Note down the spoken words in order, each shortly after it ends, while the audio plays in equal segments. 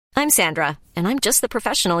I'm Sandra, and I'm just the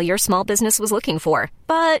professional your small business was looking for.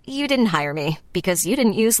 But you didn't hire me because you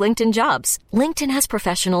didn't use LinkedIn Jobs. LinkedIn has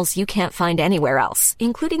professionals you can't find anywhere else,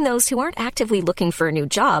 including those who aren't actively looking for a new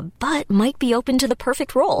job, but might be open to the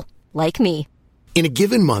perfect role, like me. In a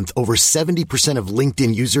given month, over 70% of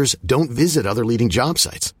LinkedIn users don't visit other leading job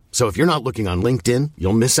sites. So if you're not looking on LinkedIn,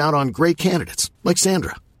 you'll miss out on great candidates like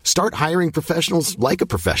Sandra. Start hiring professionals like a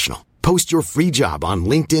professional. Post your free job on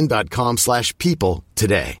linkedin.com/people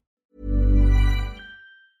today.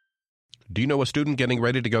 Do you know a student getting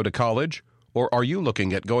ready to go to college? Or are you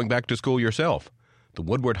looking at going back to school yourself? The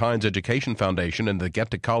Woodward Hines Education Foundation and the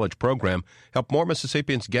Get to College program help more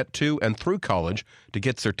Mississippians get to and through college to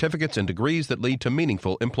get certificates and degrees that lead to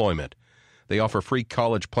meaningful employment. They offer free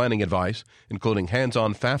college planning advice, including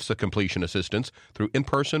hands-on FAFSA completion assistance through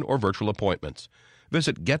in-person or virtual appointments.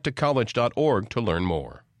 Visit gettocollege.org to learn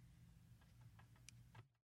more.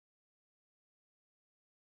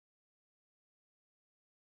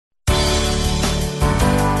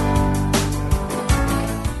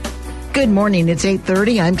 Good morning. It's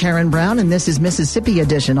 8:30. I'm Karen Brown, and this is Mississippi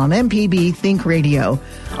Edition on MPB Think Radio.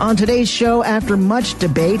 On today's show, after much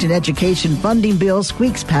debate, an education funding bill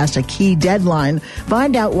squeaks past a key deadline.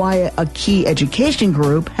 Find out why a key education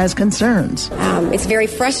group has concerns. It's very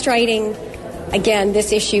frustrating. Again,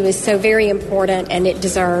 this issue is so very important, and it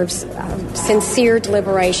deserves sincere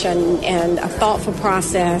deliberation and a thoughtful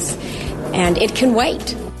process, and it can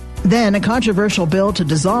wait. Then, a controversial bill to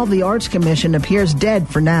dissolve the Arts Commission appears dead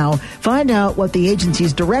for now. Find out what the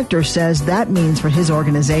agency's director says that means for his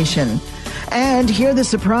organization. And hear the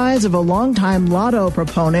surprise of a longtime lotto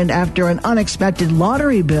proponent after an unexpected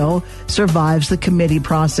lottery bill survives the committee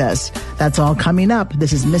process. That's all coming up.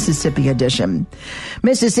 This is Mississippi Edition.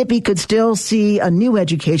 Mississippi could still see a new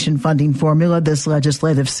education funding formula this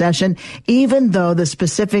legislative session, even though the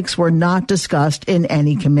specifics were not discussed in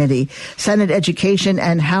any committee. Senate Education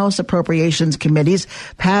and House Appropriations Committees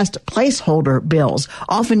passed placeholder bills,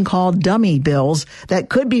 often called dummy bills, that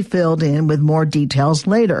could be filled in with more details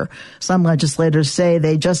later. Some legislators say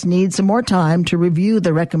they just need some more time to review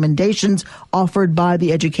the recommendations offered by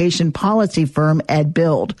the education policy firm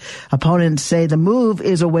EdBuild. Opponents say the move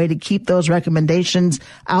is a way to keep those recommendations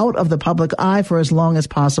out of the public eye for as long as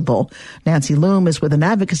possible. Nancy Loom is with an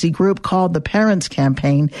advocacy group called the Parents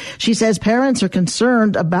Campaign. She says parents are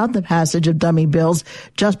concerned about the passage of dummy bills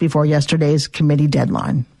just before yesterday's committee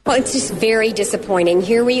deadline. Well, it's just very disappointing.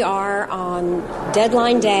 Here we are on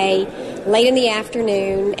deadline day, late in the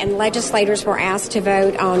afternoon, and legislators were asked to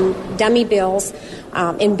vote on dummy bills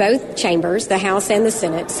in both chambers, the House and the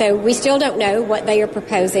Senate. So we still don't know what they are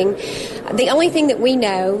proposing. The only thing that we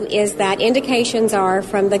know is that indications are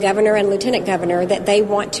from the governor and lieutenant governor that they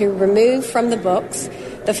want to remove from the books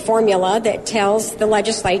the formula that tells the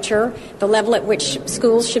legislature the level at which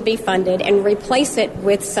schools should be funded and replace it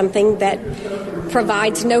with something that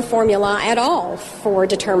provides no formula at all for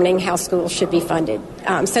determining how schools should be funded.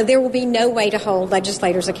 So there will be no way to hold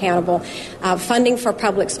legislators accountable. Funding for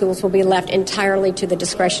public schools will be left entirely to the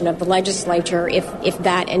discretion of the legislature if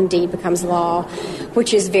that indeed becomes law,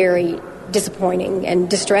 which is very disappointing and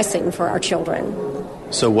distressing for our children.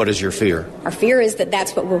 So what is your fear? Our fear is that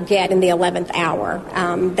that's what we'll get in the 11th hour.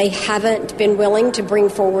 They haven't been willing to bring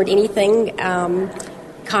forward anything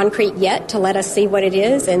concrete yet to let us see what it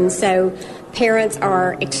is, and so parents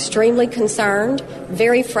are extremely concerned,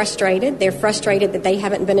 very frustrated. They're frustrated that they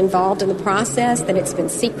haven't been involved in the process, that it's been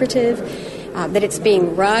secretive, that it's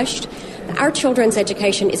being rushed. Our children's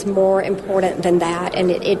education is more important than that,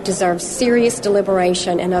 and it deserves serious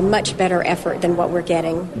deliberation and a much better effort than what we're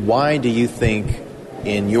getting. Why do you think,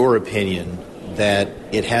 in your opinion, that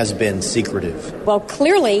it has been secretive? Well,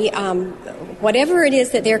 clearly, whatever it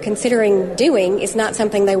is that they're considering doing is not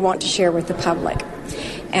something they want to share with the public.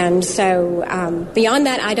 And so beyond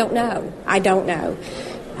that, I don't know.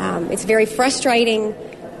 It's very frustrating.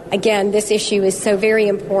 Again, this issue is so very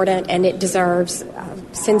important, and it deserves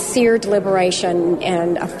sincere deliberation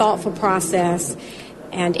and a thoughtful process,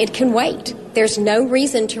 and it can wait. There's no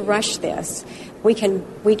reason to rush this. We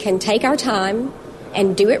can take our time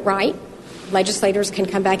and do it right. Legislators can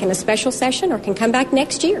come back in a special session or can come back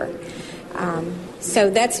next year. So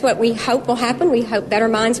that's what we hope will happen. We hope better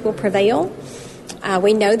minds will prevail.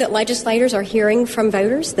 We know that legislators are hearing from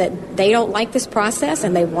voters that they don't like this process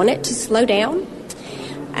and they want it to slow down.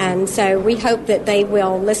 And so we hope that they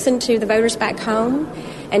will listen to the voters back home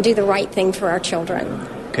and do the right thing for our children.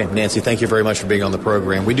 Okay, Nancy, thank you very much for being on the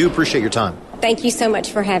program. We do appreciate your time. Thank you so much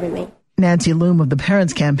for having me. Nancy Loom of the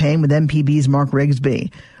Parents Campaign with MPB's Mark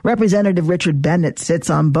Rigsby. Representative Richard Bennett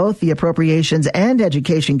sits on both the Appropriations and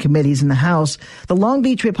Education Committees in the House. The Long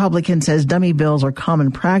Beach Republican says dummy bills are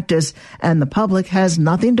common practice and the public has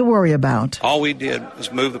nothing to worry about. All we did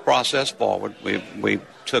was move the process forward. We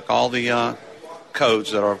took all the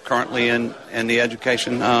codes that are currently in the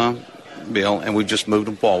education bill and we just moved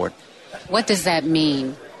them forward. What does that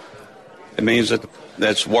mean? It means that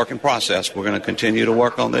that's a work in process. We're going to continue to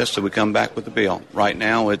work on this till we come back with the bill. Right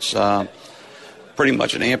now, it's pretty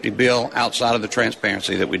much an empty bill outside of the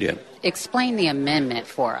transparency that we did. Explain the amendment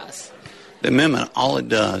for us. The amendment, all it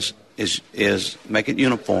does is make it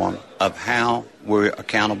uniform of how we're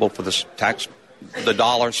accountable for the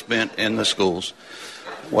dollars spent in the schools,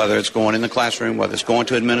 whether it's going in the classroom, whether it's going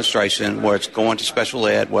to administration, whether it's going to special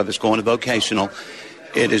ed, whether it's going to vocational.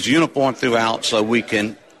 It is uniform throughout so we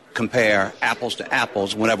can compare apples to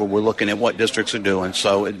apples whenever we're looking at what districts are doing.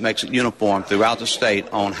 So it makes it uniform throughout the state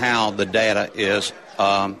on how the data is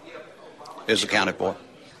accounted for.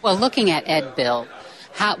 Well, looking at Ed Bill,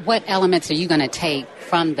 what elements are you going to take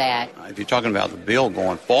from that? If you're talking about the bill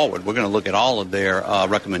going forward, we're going to look at all of their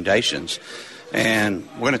recommendations, and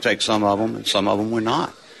we're going to take some of them, and some of them we're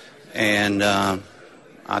not. And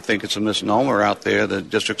I think it's a misnomer out there that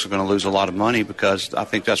districts are going to lose a lot of money because I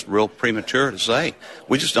think that's real premature to say.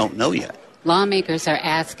 We just don't know yet. Lawmakers are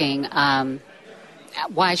asking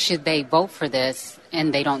why should they vote for this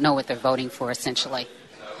and they don't know what they're voting for, essentially.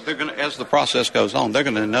 They're going to, as the process goes on, they're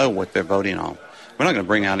going to know what they're voting on. We're not going to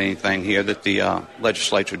bring out anything here that the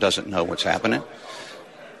legislature doesn't know what's happening.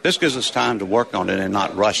 This gives us time to work on it and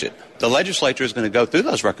not rush it. The legislature is going to go through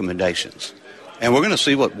those recommendations, and we're going to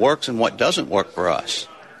see what works and what doesn't work for us.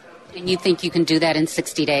 And you think you can do that in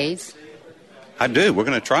 60 days? I do. We're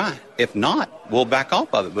going to try. If not, we'll back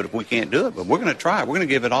off of it. But if we can't do it, but we're going to try. We're going to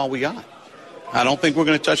give it all we got. I don't think we're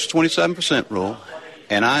going to touch the 27% rule.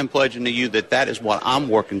 And I am pledging to you that is what I'm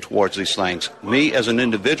working towards these things. Me as an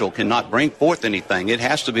individual cannot bring forth anything. It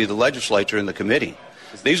has to be the legislature and the committee.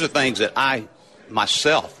 These are things that I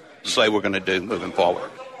myself say we're going to do moving forward.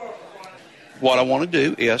 What I want to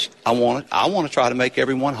do is I want to try to make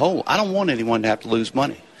everyone whole. I don't want anyone to have to lose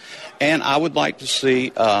money. And I would like to see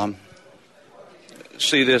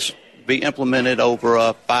this be implemented over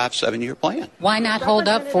a 5-7 year plan. Why not hold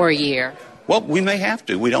up for a year? Well, we may have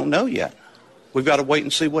to. We don't know yet. We've got to wait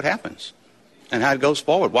and see what happens and how it goes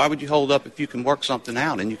forward. Why would you hold up if you can work something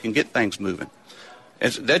out and you can get things moving?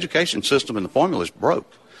 The education system and the formula is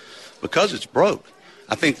broke. Because it's broke,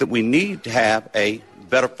 I think that we need to have a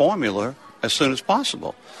better formula as soon as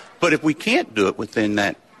possible. But if we can't do it within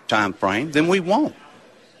that time frame, then we won't.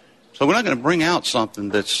 So we're not going to bring out something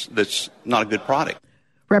that's not a good product.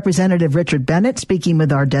 Representative Richard Bennett speaking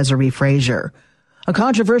with our Desiree Frazier. A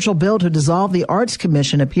controversial bill to dissolve the Arts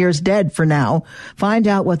Commission appears dead for now. Find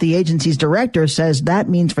out what the agency's director says that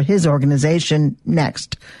means for his organization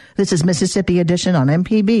next. This is Mississippi Edition on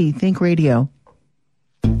MPB Think Radio.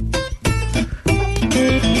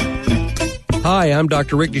 Hi, I'm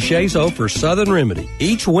Dr. Rick DeShazo for Southern Remedy.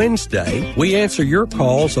 Each Wednesday, we answer your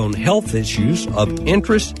calls on health issues of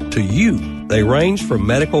interest to you. They range from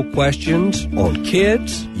medical questions on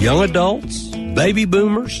kids, young adults, baby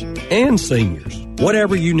boomers, and seniors.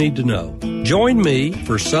 Whatever you need to know. Join me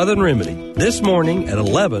for Southern Remedy this morning at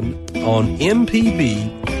 11 on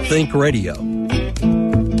MPB Think Radio.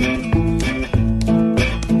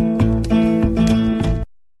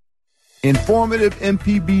 Informative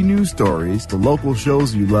MPB news stories, the local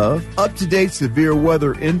shows you love, up-to-date severe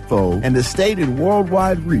weather info, and the state and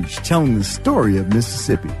worldwide reach telling the story of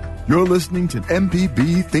Mississippi. You're listening to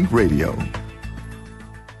MPB Think Radio.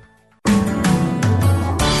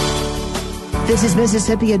 This is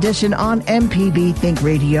Mississippi Edition on MPB Think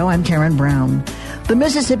Radio. I'm Karen Brown. The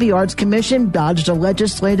Mississippi Arts Commission dodged a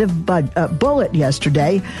legislative bullet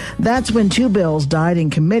yesterday. That's when two bills died in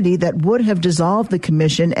committee that would have dissolved the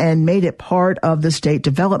commission and made it part of the State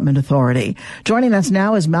Development Authority. Joining us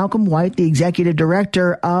now is Malcolm White, the executive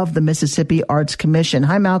director of the Mississippi Arts Commission.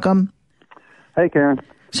 Hi, Malcolm. Hey, Karen.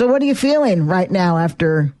 So what are you feeling right now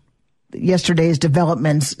after yesterday's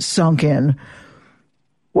developments sunk in?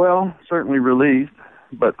 Well, certainly relieved,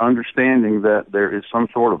 but understanding that there is some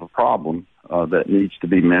sort of a problem that needs to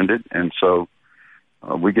be mended. And so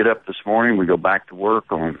we get up this morning, we go back to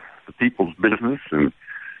work on the people's business and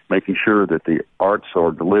making sure that the arts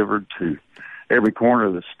are delivered to every corner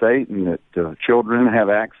of the state and that children have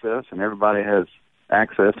access and everybody has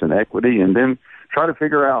access and equity, and then try to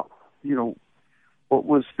figure out, what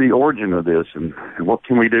was the origin of this and what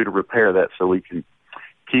can we do to repair that so we can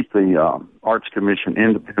keep the Arts Commission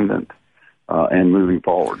independent, and moving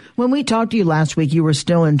forward. When we talked to you last week, you were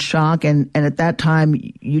still in shock, and at that time,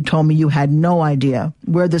 you told me you had no idea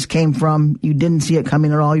where this came from. You didn't see it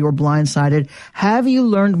coming at all. You were blindsided. Have you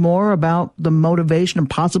learned more about the motivation and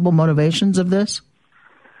possible motivations of this?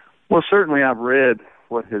 Well, certainly I've read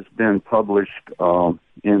what has been published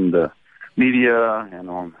in the media and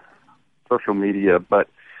on social media, but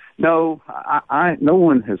no, no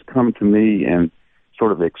one has come to me and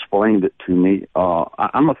sort of explained it to me.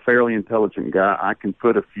 I'm a fairly intelligent guy. I can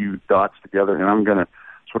put a few dots together, and I'm going to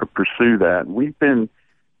sort of pursue that. We've been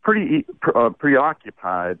pretty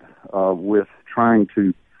preoccupied with trying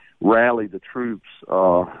to rally the troops,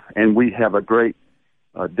 and we have a great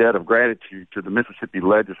debt of gratitude to the Mississippi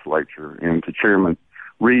legislature and to Chairman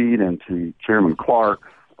Reed and to Chairman Clark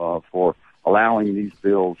for allowing these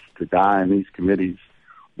bills to die in these committees.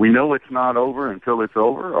 We know it's not over until it's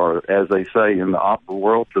over, or as they say in the opera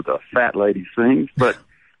world, till the fat lady sings. But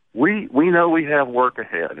we know we have work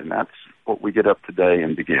ahead, and that's what we get up today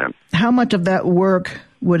and begin. How much of that work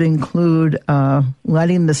would include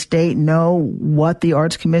letting the state know what the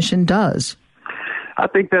Arts Commission does? I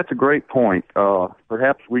think that's a great point.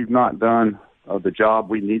 Perhaps we've not done the job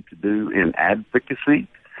we need to do in advocacy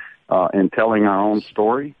and telling our own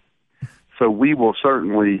story. So we will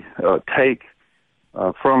certainly take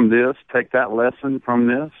that lesson from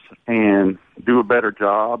this and do a better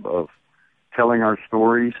job of telling our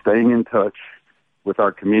story, staying in touch with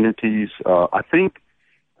our communities. I think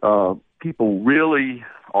people really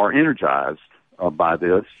are energized by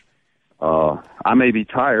this. I may be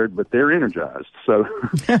tired, but they're energized. So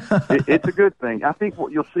it's a good thing. I think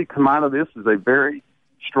what you'll see come out of this is a very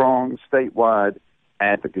strong statewide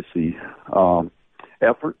advocacy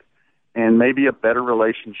effort and maybe a better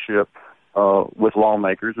relationship with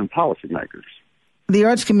lawmakers and policymakers. The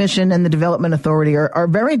Arts Commission and the Development Authority are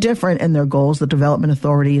very different in their goals. The Development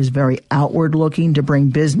Authority is very outward-looking to bring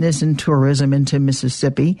business and tourism into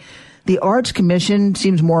Mississippi. The Arts Commission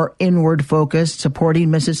seems more inward-focused, supporting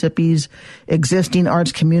Mississippi's existing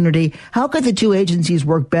arts community. How could the two agencies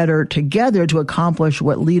work better together to accomplish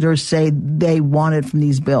what leaders say they wanted from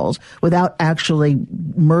these bills without actually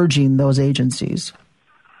merging those agencies?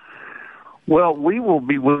 Well, we will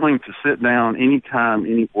be willing to sit down anytime,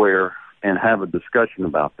 anywhere, and have a discussion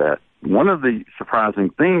about that. One of the surprising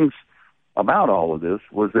things about all of this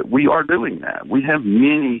was that we are doing that. We have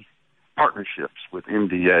many partnerships with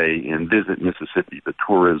MDA and Visit Mississippi, the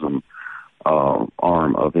tourism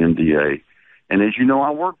arm of MDA. And as you know,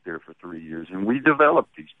 I worked there for 3 years, and we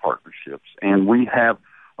developed these partnerships, and we have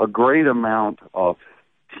a great amount of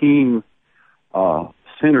team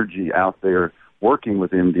synergy out there working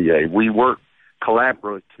with MDA. We work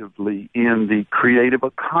collaboratively in the Creative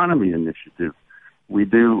Economy Initiative. We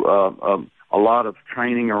do a lot of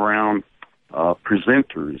training around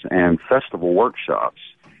presenters and festival workshops,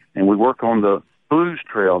 and we work on the blues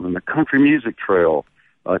trail and the country music trail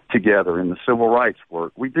together in the civil rights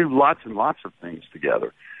work. We do lots and lots of things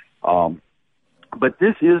together. But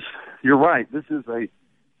this is, you're right, this is a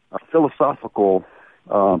philosophical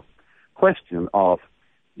question of,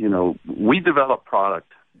 you know, we develop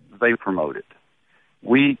product, they promote it.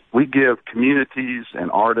 We give communities and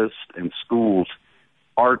artists and schools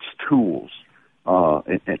arts tools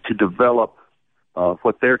to develop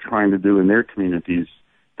what they're trying to do in their communities,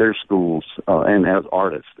 their schools, and as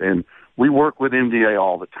artists. And we work with MDA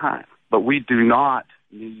all the time, but we do not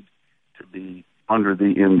need to be under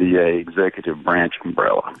the MDA executive branch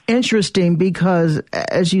umbrella. Interesting, because,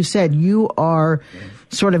 as you said, you are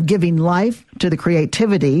sort of giving life to the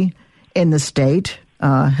creativity in the state,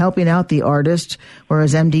 helping out the artists,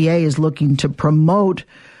 whereas MDA is looking to promote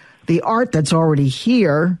the art that's already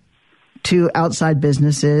here to outside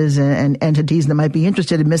businesses and entities that might be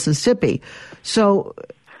interested in Mississippi. So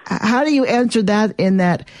how do you answer that, in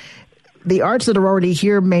that the arts that are already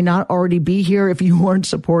here may not already be here if you weren't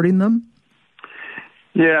supporting them?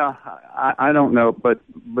 Yeah, I don't know, but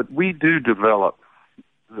we do develop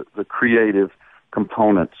the creative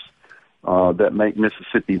components that make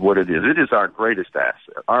Mississippi what it is. It is our greatest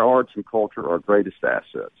asset. Our arts and culture are our greatest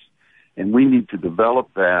assets, and we need to develop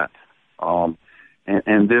that and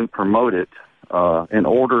then promote it in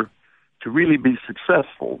order to really be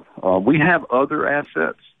successful. We have other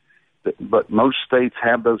assets, but most states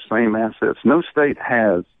have those same assets. No state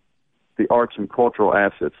has the arts and cultural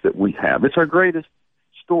assets that we have. It's our greatest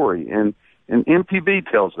story, and MPB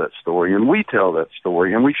tells that story, and we tell that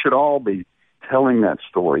story, and we should all be telling that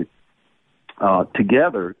story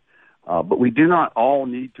together, but we do not all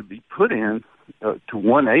need to be put in to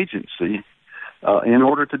one agency in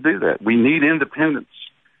order to do that. We need independence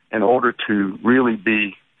in order to really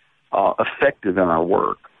be effective in our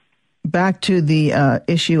work. back to the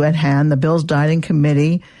issue at hand, the bills died in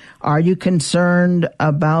committee. Are you concerned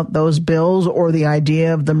about those bills or the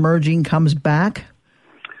idea of the merging comes back?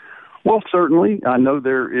 Well, certainly. I know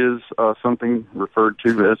there is something referred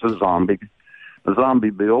to as a zombie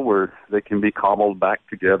bill where they can be cobbled back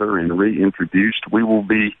together and reintroduced. We will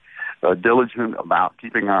be diligent about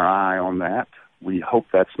keeping our eye on that. We hope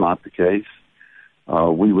that's not the case.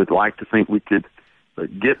 We would like to think we could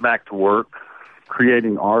get back to work,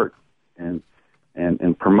 creating art and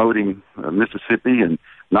promoting Mississippi, and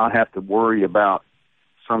not have to worry about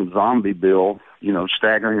some zombie bill,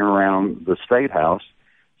 staggering around the State House.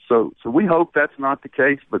 So we hope that's not the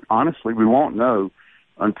case, but honestly, we won't know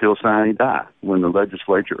until sine die, when the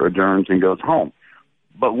legislature adjourns and goes home.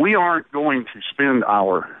 But we aren't going to spend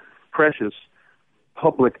our precious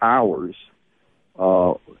public hours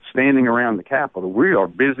standing around the Capitol. We are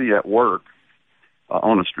busy at work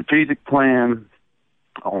on a strategic plan,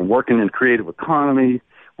 on working in creative economy,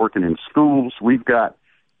 working in schools. We've got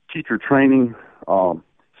teacher training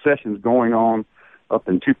sessions going on up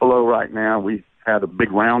in Tupelo right now. We had a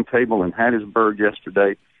big round table in Hattiesburg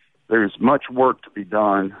yesterday. There's much work to be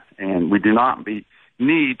done, and we do not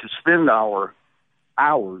need to spend our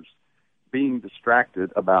hours being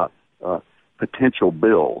distracted about potential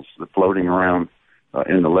bills that are floating around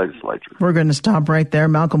in the legislature. We're going to stop right there.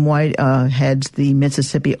 Malcolm White heads the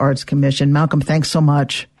Mississippi Arts Commission. Malcolm, thanks so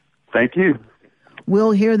much. Thank you.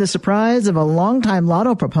 We'll hear the surprise of a longtime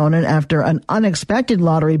lotto proponent after an unexpected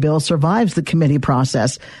lottery bill survives the committee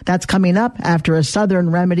process. That's coming up after a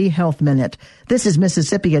Southern Remedy Health Minute. This is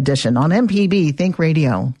Mississippi Edition on MPB Think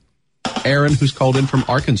Radio. Aaron, who's called in from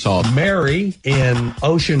Arkansas. Mary in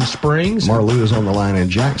Ocean Springs. Marlou is on the line in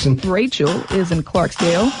Jackson. Rachel is in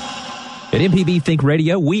Clarksdale. At MPB Think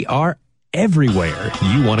Radio, we are everywhere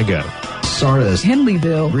you want to go. Sardis,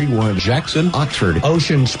 Henleyville, Greenwood, Jackson, Oxford,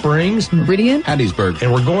 Ocean Springs, Meridian, Hattiesburg,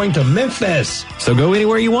 and we're going to Memphis. So go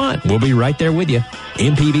anywhere you want. We'll be right there with you.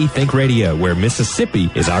 MPB Think Radio, where Mississippi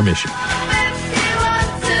is our mission.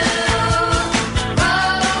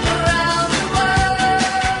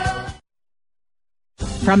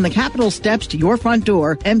 From the Capitol steps to your front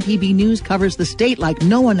door, MPB News covers the state like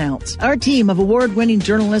no one else. Our team of award-winning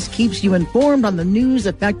journalists keeps you informed on the news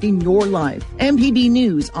affecting your life. MPB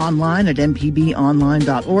News, online at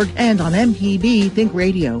mpbonline.org and on MPB Think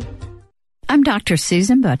Radio. I'm Dr.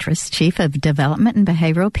 Susan Buttress, Chief of Development and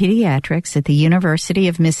Behavioral Pediatrics at the University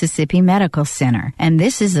of Mississippi Medical Center, and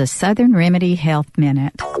this is a Southern Remedy Health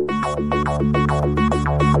Minute.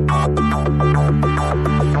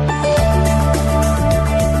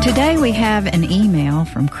 Today we have an email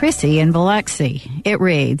from Chrissy in Biloxi. It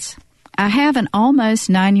reads, I have an almost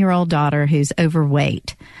 9-year-old daughter who's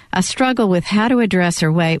overweight. I struggle with how to address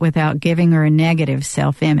her weight without giving her a negative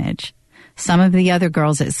self-image. Some of the other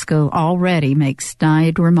girls at school already make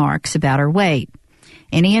snide remarks about her weight.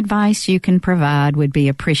 Any advice you can provide would be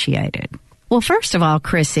appreciated. Well, first of all,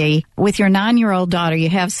 Chrissy, with your 9-year-old daughter, you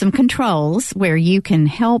have some controls where you can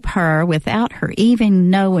help her without her even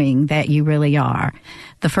knowing that you really are.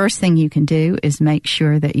 The first thing you can do is make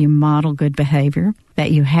sure that you model good behavior,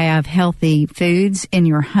 that you have healthy foods in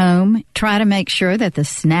your home. Try to make sure that the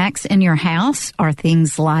snacks in your house are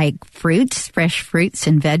things like fruits, fresh fruits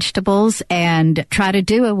and vegetables, and try to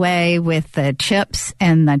do away with the chips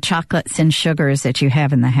and the chocolates and sugars that you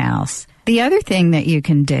have in the house. The other thing that you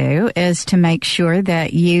can do is to make sure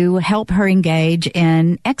that you help her engage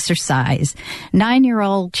in exercise.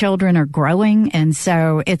 9-year-old children are growing, and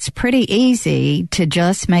so it's pretty easy to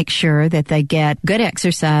just make sure that they get good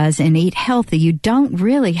exercise and eat healthy. You don't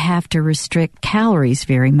really have to restrict calories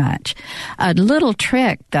very much. A little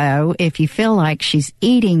trick, though, if you feel like she's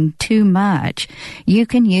eating too much, you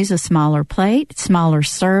can use a smaller plate, smaller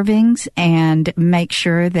servings, and make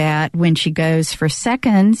sure that when she goes for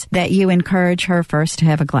seconds that you encourage her first to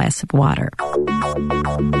have a glass of water.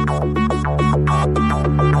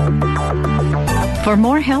 For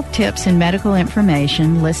more health tips and medical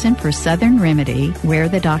information, listen for Southern Remedy, where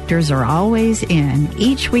the doctors are always in,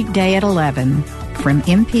 each weekday at 11 from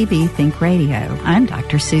MPB Think Radio. I'm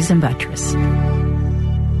Dr. Susan Buttress.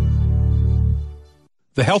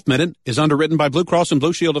 The Health Minute is underwritten by Blue Cross and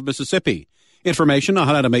Blue Shield of Mississippi. Information on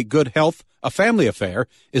how to make good health a family affair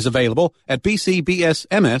is available at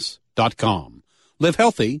bcbsms.com. Live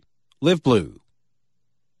healthy, live blue.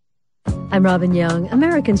 I'm Robin Young.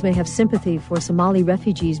 Americans may have sympathy for Somali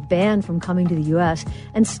refugees banned from coming to the U.S.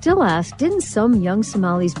 and still ask, didn't some young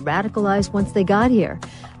Somalis radicalize once they got here?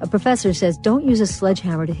 A professor says, don't use a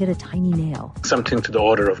sledgehammer to hit a tiny nail. Something to the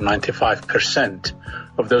order of 95%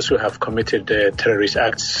 of those who have committed terrorist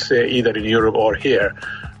acts, either in Europe or here,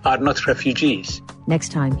 are not refugees.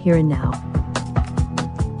 Next time, Here and Now.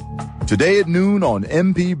 Today at noon on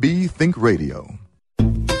MPB Think Radio.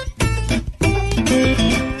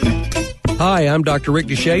 Hi, I'm Dr. Rick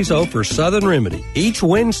DeShazo for Southern Remedy. Each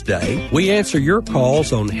Wednesday, we answer your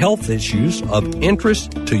calls on health issues of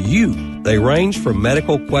interest to you. They range from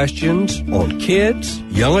medical questions on kids,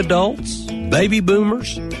 young adults, baby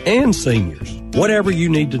boomers, and seniors. Whatever you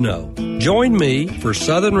need to know. Join me for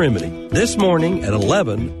Southern Remedy this morning at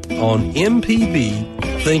 11 on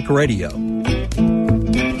MPB Think Radio.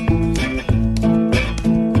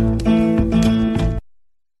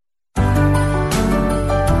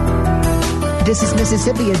 This is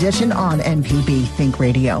Mississippi Edition on MPB Think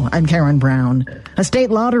Radio. I'm Karen Brown. A state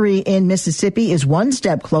lottery in Mississippi is one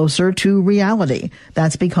step closer to reality.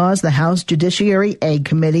 That's because the House Judiciary Aid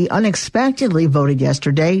Committee unexpectedly voted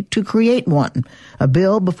yesterday to create one. A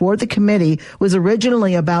bill before the committee was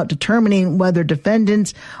originally about determining whether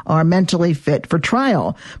defendants are mentally fit for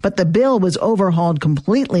trial. But the bill was overhauled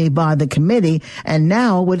completely by the committee and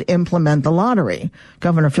now would implement the lottery.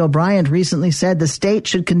 Governor Phil Bryant recently said the state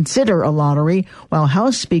should consider a lottery, while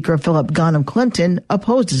House Speaker Philip Gunn of Clinton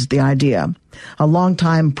opposes the idea. A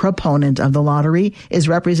longtime proponent of the lottery is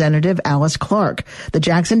Representative Alice Clark. The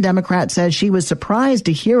Jackson Democrat says she was surprised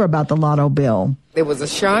to hear about the lotto bill. It was a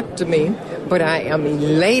shock to me, but I am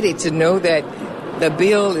elated to know that the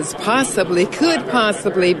bill could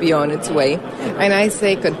possibly be on its way. And I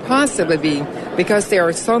say could possibly be because there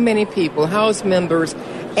are so many people, House members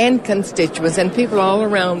and constituents and people all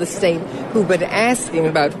around the state who've been asking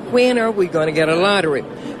about when are we going to get a lottery?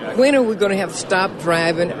 When are we going to have to stop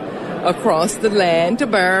driving across the land to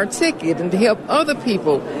buy our ticket and to help other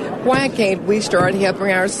people? Why can't we start helping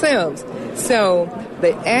ourselves? So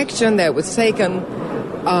the action that was taken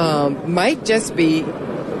might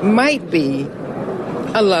be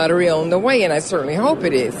a lottery on the way, and I certainly hope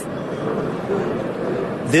it is.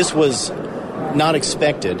 This was not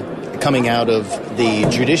expected coming out of the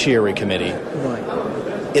Judiciary Committee.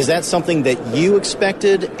 Right. Is that something that you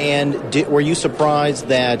expected, and were you surprised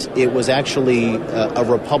that it was actually a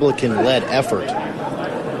Republican-led effort?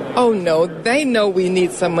 Oh, no. They know we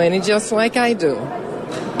need some money just like I do.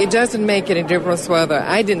 It doesn't make any difference whether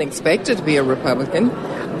I didn't expect it to be a Republican,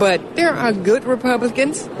 but there are good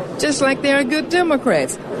Republicans just like there are good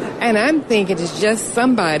Democrats. And I'm thinking it's just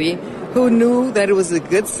somebody who knew that it was a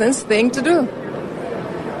good sense thing to do.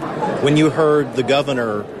 When you heard the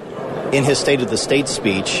governor in his State of the State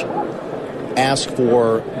speech ask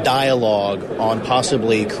for dialogue on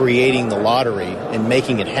possibly creating the lottery and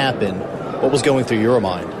making it happen, what was going through your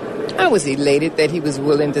mind? I was elated that he was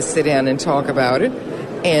willing to sit down and talk about it.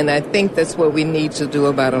 And I think that's what we need to do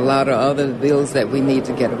about a lot of other bills that we need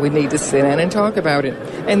to get. We need to sit down and talk about it.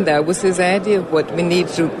 And that was his idea of what we need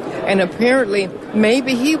to. And apparently,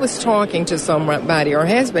 maybe he was talking to somebody or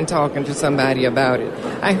has been talking to somebody about it.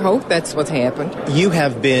 I hope that's what's happened. You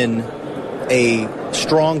have been a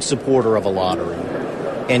strong supporter of a lottery,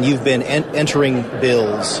 and you've been entering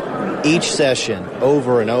bills each session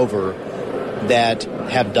over and over that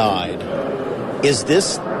have died. Is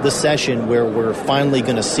this the session where we're finally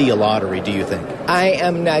going to see a lottery, do you think? I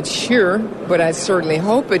am not sure, but I certainly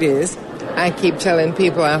hope it is. I keep telling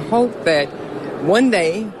people I hope that one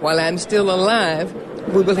day, while I'm still alive,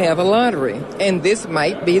 we will have a lottery, and this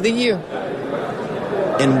might be the year.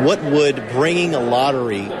 And what would bringing a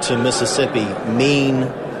lottery to Mississippi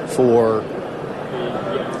mean for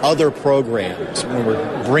other programs when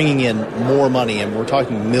we're bringing in more money, and we're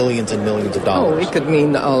talking millions and millions of dollars? Oh, it could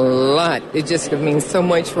mean a lot. It just could mean so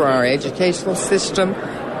much for our educational system.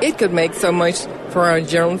 It could make so much for our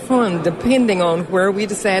general fund, depending on where we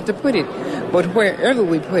decide to put it. But wherever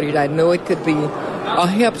we put it, I know it could be a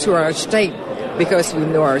help to our state, because we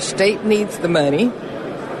know our state needs the money,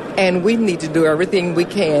 and we need to do everything we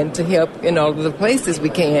can to help in all of the places we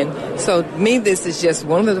can. So to me, this is just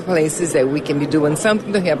one of the places that we can be doing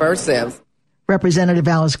something to help ourselves. Representative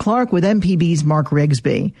Alice Clark with MPB's Mark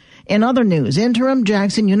Rigsby. In other news, interim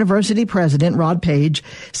Jackson University President Rod Page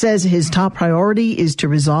says his top priority is to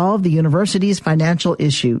resolve the university's financial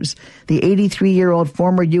issues. The 83-year-old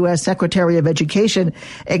former U.S. Secretary of Education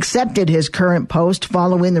accepted his current post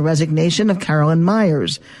following the resignation of Carolyn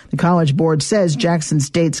Myers. The College Board says Jackson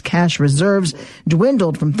State's cash reserves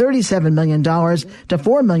dwindled from $37 million to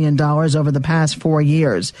 $4 million over the past 4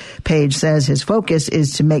 years. Page says his focus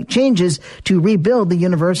is to make changes to rebuild the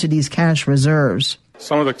university's cash reserves.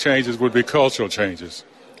 Some of the changes would be cultural changes.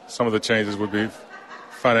 Some of the changes would be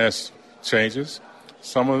finance changes.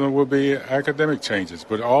 Some of them would be academic changes.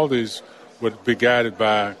 But all these would be guided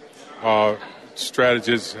by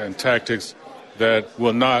strategies and tactics that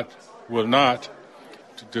will not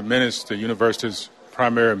diminish the university's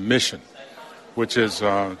primary mission, which is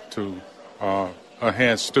to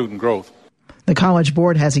enhance student growth. The College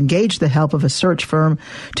Board has engaged the help of a search firm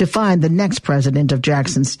to find the next president of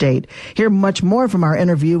Jackson State. Hear much more from our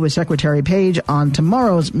interview with Secretary Page on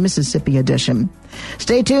tomorrow's Mississippi edition.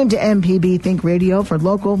 Stay tuned to MPB Think Radio for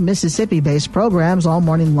local Mississippi-based programs all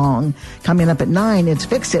morning long. Coming up at 9, it's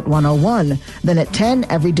Fix It 101. Then at 10,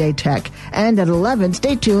 Everyday Tech. And at 11,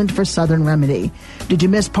 stay tuned for Southern Remedy. Did you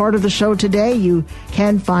miss part of the show today? You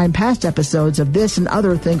can find past episodes of this and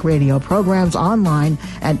other Think Radio programs online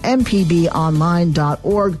at mpbonline.org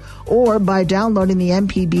or by downloading the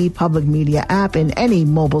MPB Public Media app in any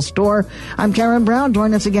mobile store. I'm Karen Brown.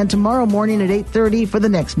 Join us again tomorrow morning at 8:30 for the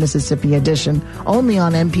next Mississippi edition, only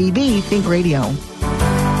on MPB Think Radio.